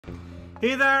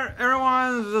Hey there,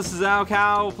 everyone! This is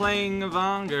Cow playing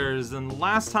Vangers, and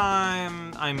last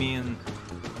time, I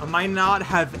might not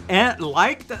have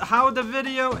liked how the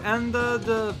video ended,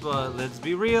 but let's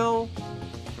be real.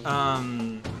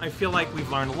 I feel like we've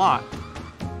learned a lot.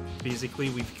 Basically,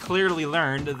 we've clearly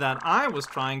learned that I was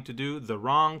trying to do the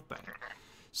wrong thing.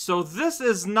 So this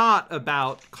is not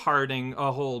about carting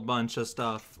a whole bunch of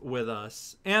stuff with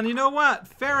us. And you know what?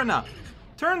 Fair enough.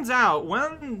 Turns out,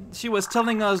 when she was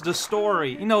telling us the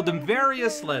story, you know, the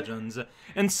various legends,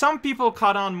 and some people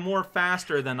caught on more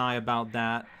faster than I about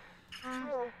that.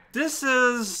 This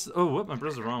is... Oh, whoop, I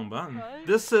pressed the wrong button.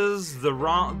 This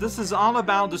is all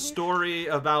about the story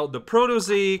about the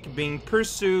Protozoic being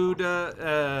pursued,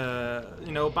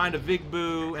 you know, by the Big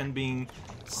Boo and being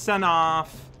sent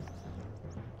off.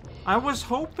 I was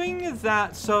hoping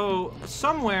that,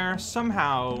 somewhere,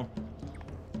 somehow...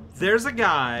 There's a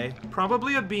guy,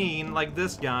 probably a bean, like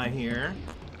this guy here,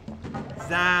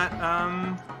 that,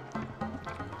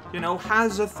 you know,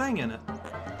 has a thing in it.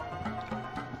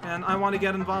 And I want to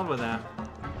get involved with that.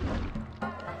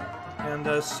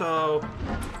 And, so...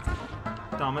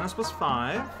 Dominus was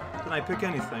 5. Did I pick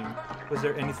anything? Was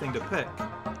there anything to pick?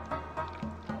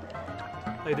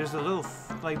 Like, there's a little...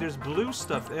 like, there's blue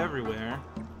stuff everywhere.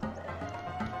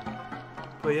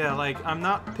 But yeah, like, I'm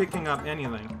not picking up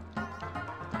anything.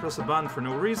 Press a button for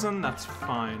no reason, that's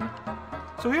fine.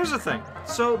 So here's the thing.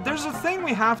 So there's a thing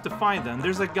we have to find then.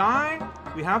 There's a guy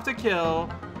we have to kill.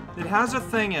 It has a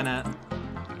thing in it.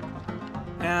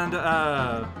 And,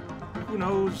 who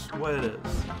knows what it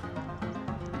is.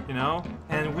 You know?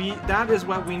 And that is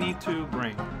what we need to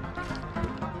bring.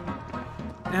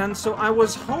 And so I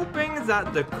was hoping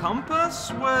that the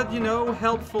compass would, you know,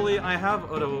 helpfully... I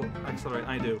have auto accelerate,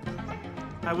 I do.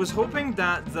 I was hoping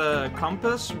that the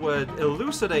compass would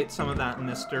elucidate some of that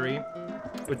mystery.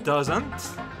 It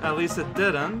doesn't. At least it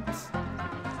didn't.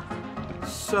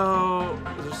 So,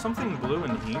 there's something blue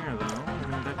in here, though. I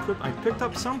mean, that could... I picked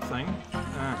up something.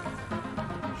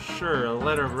 Sure, a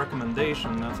letter of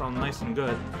recommendation. That's all nice and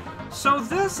good. So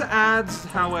this adds,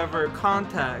 however,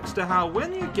 context to how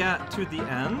when you get to the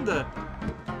end...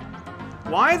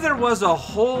 why there was a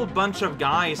whole bunch of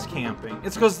guys camping.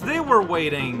 It's because they were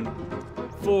waiting...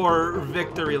 for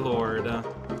Victory Lord.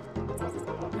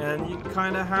 And you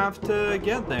kind of have to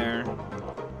get there.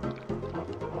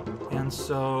 And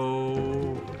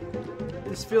so...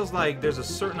 this feels like there's a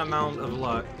certain amount of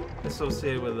luck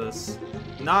associated with this.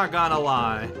 Not gonna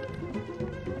lie.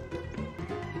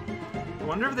 I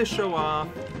wonder if they show off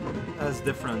as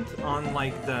different on,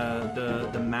 like,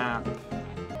 the map.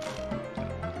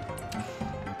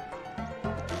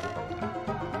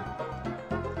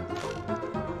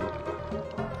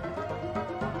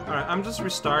 Alright, I'm just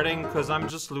restarting because I'm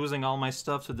just losing all my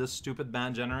stuff to this stupid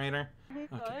bad generator.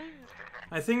 Okay.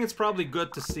 I think it's probably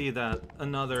good to see that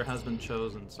another has been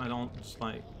chosen, so I don't just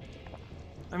like...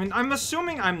 I mean, I'm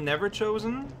assuming I'm never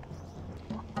chosen.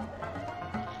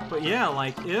 But yeah,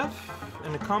 like if...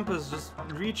 and the compass just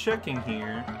rechecking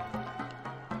here.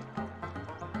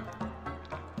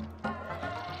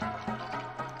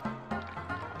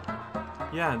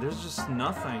 Yeah, there's just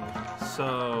nothing.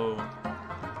 So...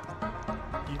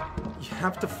 You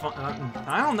have to find...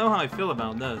 I don't know how I feel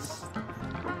about this.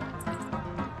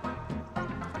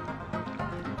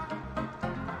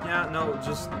 Yeah, no,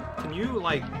 just... Can you,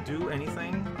 like, do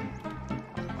anything?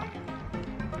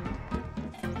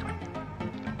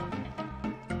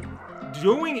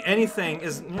 Doing anything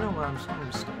is... You know what, I'm just gonna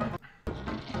restart.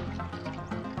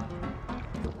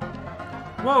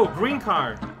 Whoa, green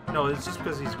card! No, it's just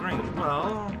because he's green.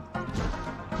 Well...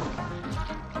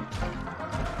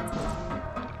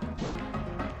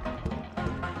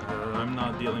 I'm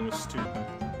not dealing with stupid.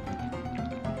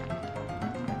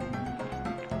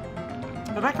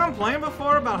 Have I complained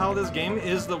before about how this game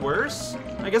is the worst?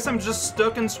 I guess I'm just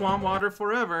stuck in swamp water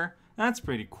forever. That's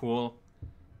pretty cool.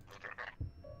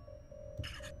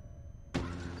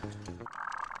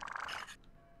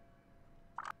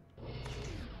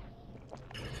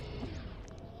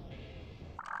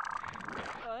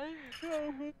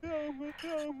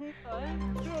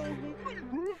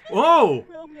 Whoa!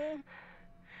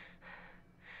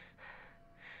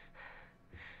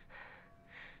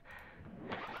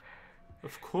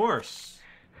 Of course.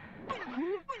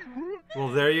 Well,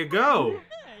 there you go.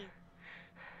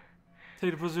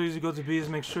 Take the possibilities you go to bees,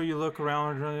 make sure you look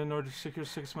around in order to secure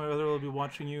 6 my other will be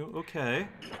watching you. Okay.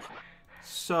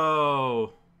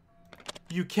 So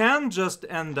you can just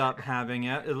end up having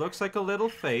it. It looks like a little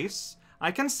face.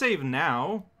 I can save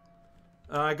now.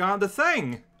 I got the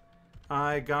thing.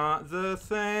 I got the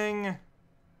thing.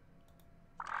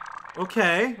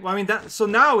 Okay. Well, I mean, so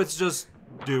now it's just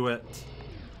do it.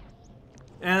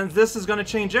 And this is gonna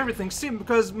change everything. See,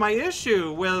 because my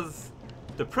issue with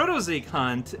the Proto-Zeke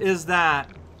hunt is that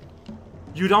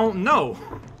you don't know.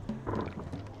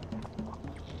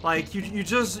 Like, you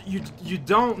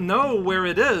don't know where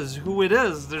it is, who it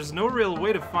is. There's no real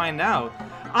way to find out.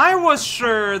 I was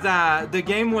sure that the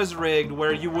game was rigged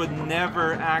where you would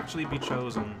never actually be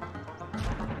chosen.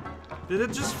 Did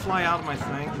it just fly out of my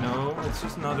thing? No, it's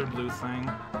just another blue thing.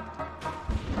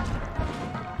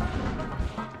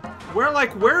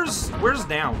 Where's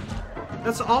down?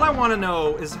 That's all I want to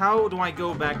know is how do I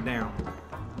go back down?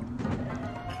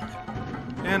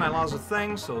 And I lost a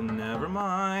thing, so never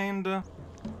mind.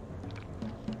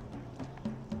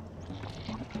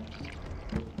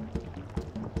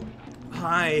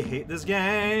 I hate this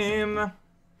game.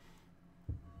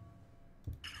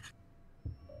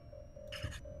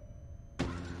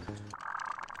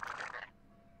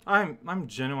 I'm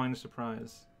genuinely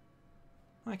surprised.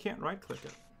 I can't right-click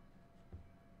it.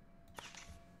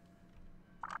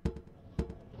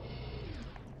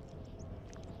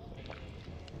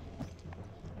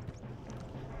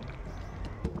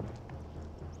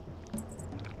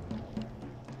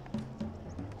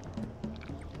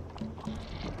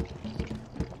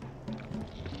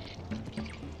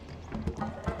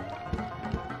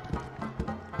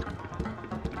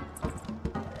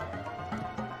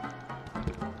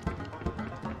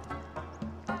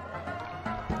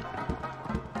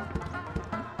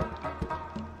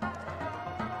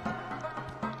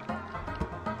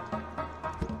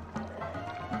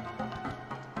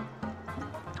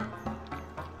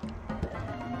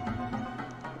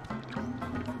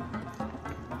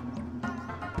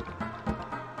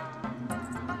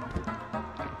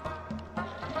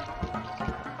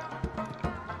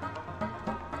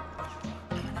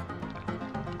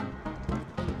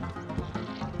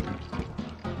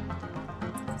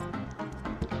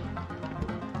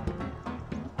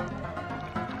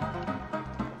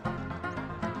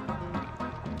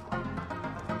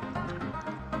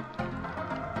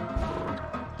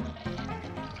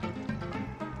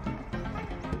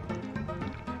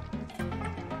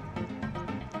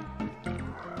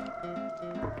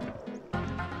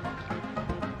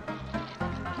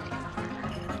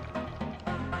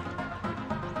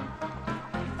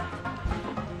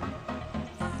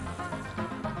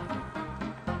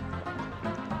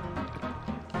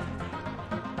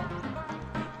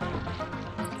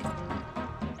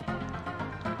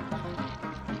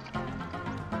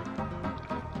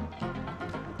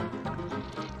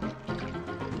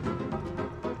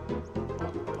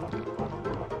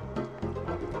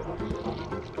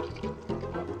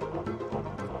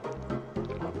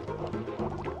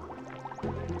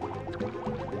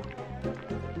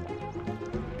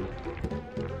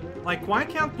 Like, why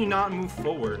can't you not move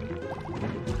forward?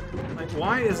 Like,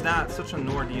 why is that such an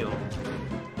ordeal?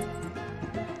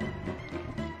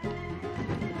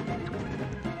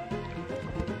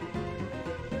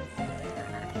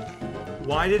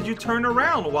 Why did you turn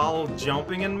around while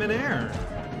jumping in midair?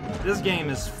 This game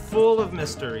is full of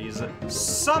mysteries,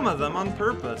 some of them on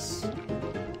purpose.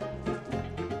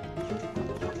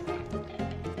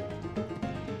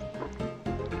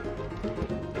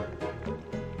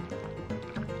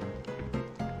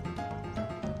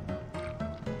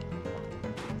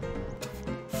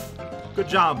 Good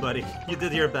job, buddy. You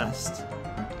did your best.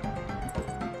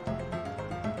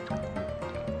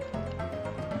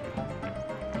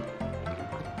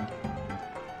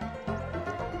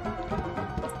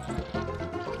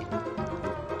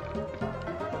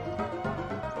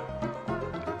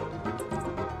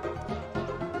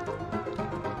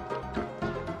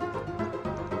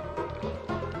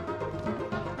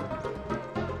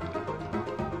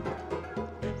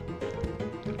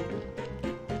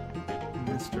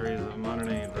 Mysteries of modern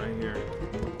age, right here.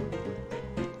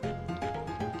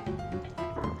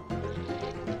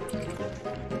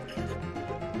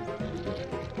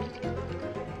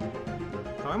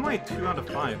 How am I 2 out of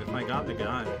 5 if I got the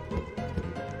guy?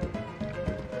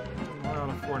 I'm 1 out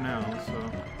of 4 now, so...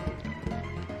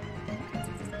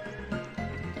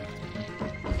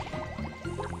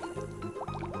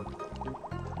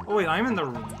 Oh wait, I'm in the...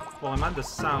 Well, I'm at the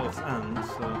south end,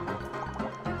 so...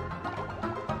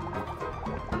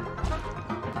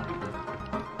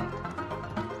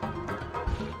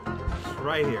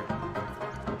 Right here.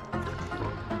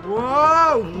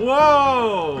 Whoa!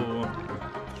 Whoa!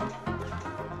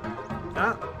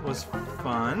 That was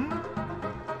fun.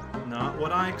 Not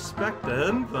what I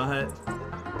expected, but...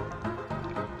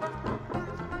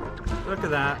 Look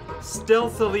at that.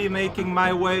 Stealthily making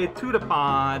my way to the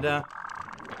pod.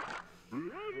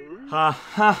 Ha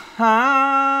ha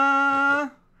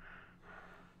ha!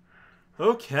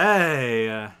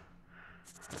 Okay.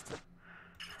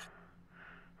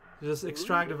 Just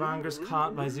extract the Vangers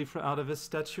caught by Zephyr out of his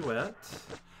statuette.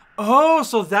 Oh,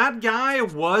 so that guy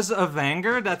was a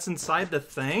Vanger that's inside the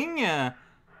thing?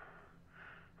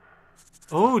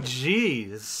 Oh,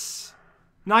 jeez.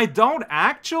 No, I don't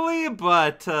actually,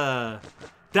 but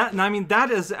that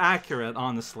is accurate,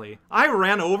 honestly. I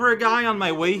ran over a guy on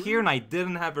my way here and I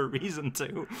didn't have a reason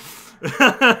to.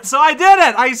 So I did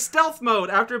it! I stealth mode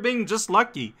after being just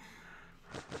lucky.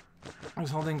 I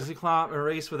was holding Zclop a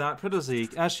race without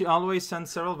Protozik, as she always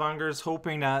sends several Vangers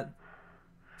hoping that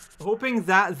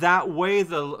way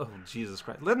the... Oh, Jesus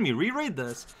Christ. Let me reread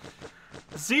this.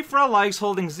 Zephyr likes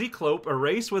holding Zclope a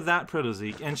race with that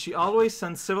Protozik, and she always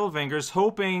sends several Vangers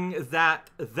hoping that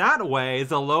way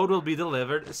the load will be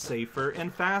delivered safer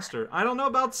and faster. I don't know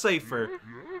about safer.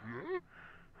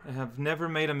 I have never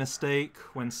made a mistake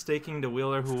when staking the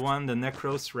wheeler who won the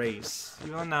Necros race.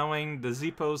 Even knowing the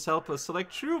Zpos help us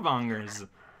select true Vangers.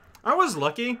 I was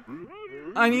lucky.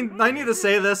 I need to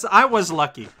say this. I was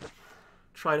lucky.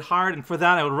 Tried hard, and for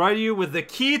that I would write you with the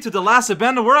key to the last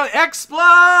event in the world.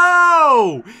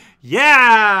 Explo!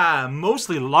 Yeah!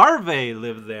 Mostly larvae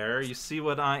live there. You see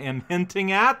what I am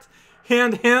hinting at?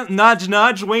 Hint, hint, nudge,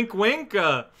 nudge, wink, wink.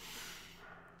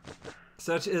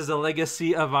 Such is the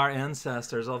legacy of our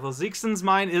ancestors. Although Zixen's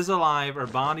mind is alive, our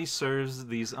body serves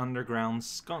these underground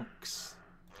skunks.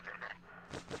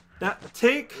 That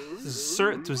take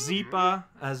cert to Zipa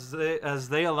as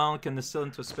they alone can distill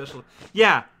into a special.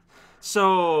 Yeah,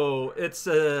 so it's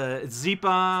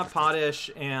Zipa, Potash,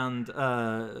 and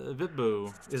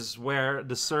Vitbu is where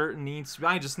the cert needs.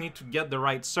 I just need to get the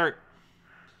right cert.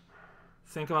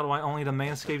 Think about why only the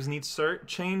mainscapes need cert.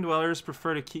 Chain dwellers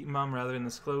prefer to keep mum rather than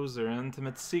disclose their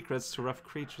intimate secrets to rough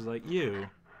creatures like you.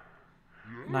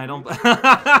 And I don't...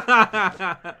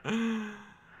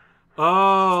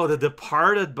 Oh, the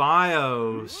departed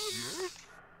bios.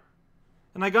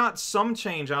 And I got some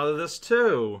change out of this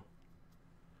too.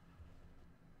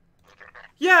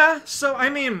 Yeah, so I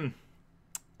mean,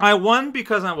 I won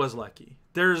because I was lucky.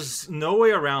 There's no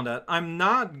way around it. I'm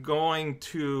not going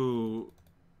to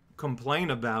complain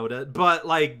about it, but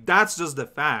like that's just the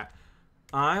fact.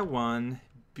 I won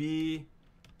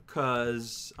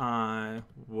because I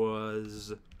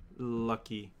was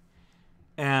lucky.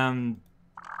 And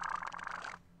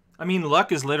I mean,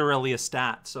 luck is literally a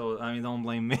stat, so I mean, don't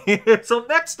blame me. So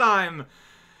next time,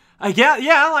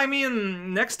 I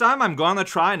mean, next time I'm gonna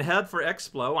try and head for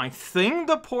Explo. I think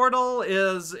the portal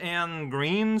is in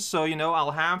green, so you know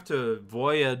I'll have to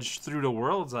voyage through the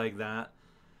worlds like that.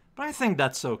 But I think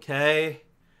that's okay.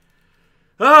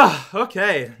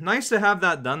 Okay. Nice to have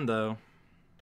that done, though.